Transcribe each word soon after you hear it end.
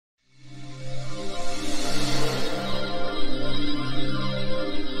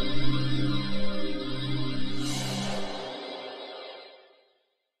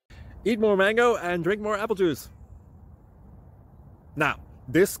Eat more mango and drink more apple juice. Now,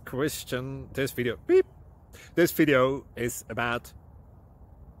 this video is about...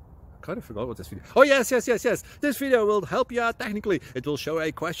 I kind of forgot what this video... Oh, yes. This video will help you out technically. It will show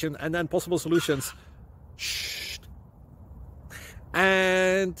a question and then possible solutions. Shh.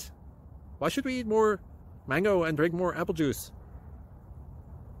 And why should we eat more mango and drink more apple juice?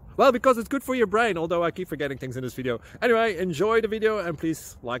 Well, because it's good for your brain, although I keep forgetting things in this video. Anyway, enjoy the video and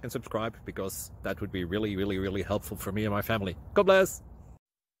please like and subscribe, because that would be really helpful for me and my family. God bless!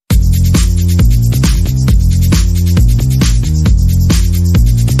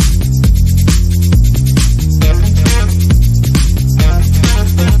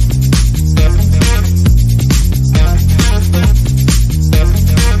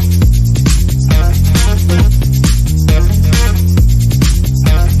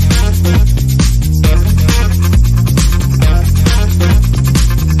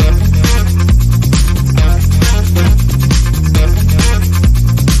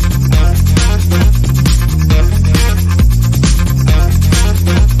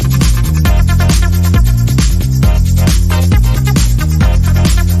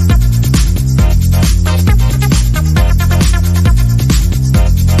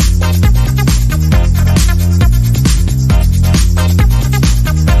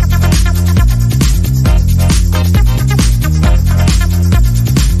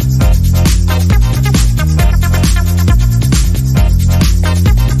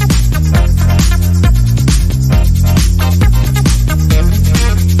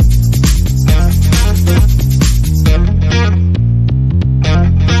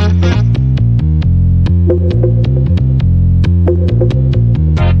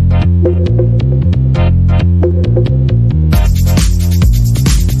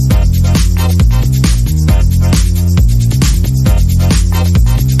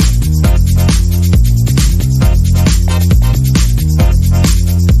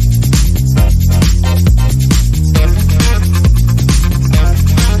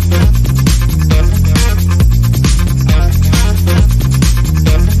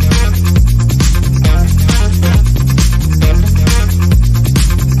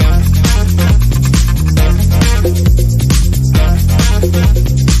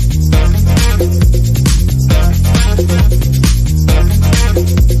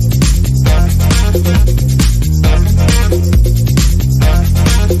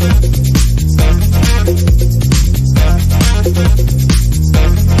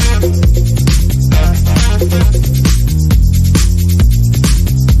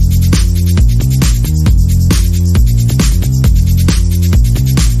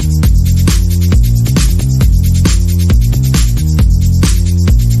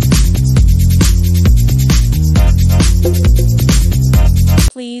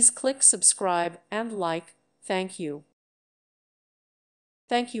 Please click subscribe and like. Thank you.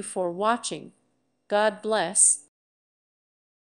 Thank you for watching. God bless.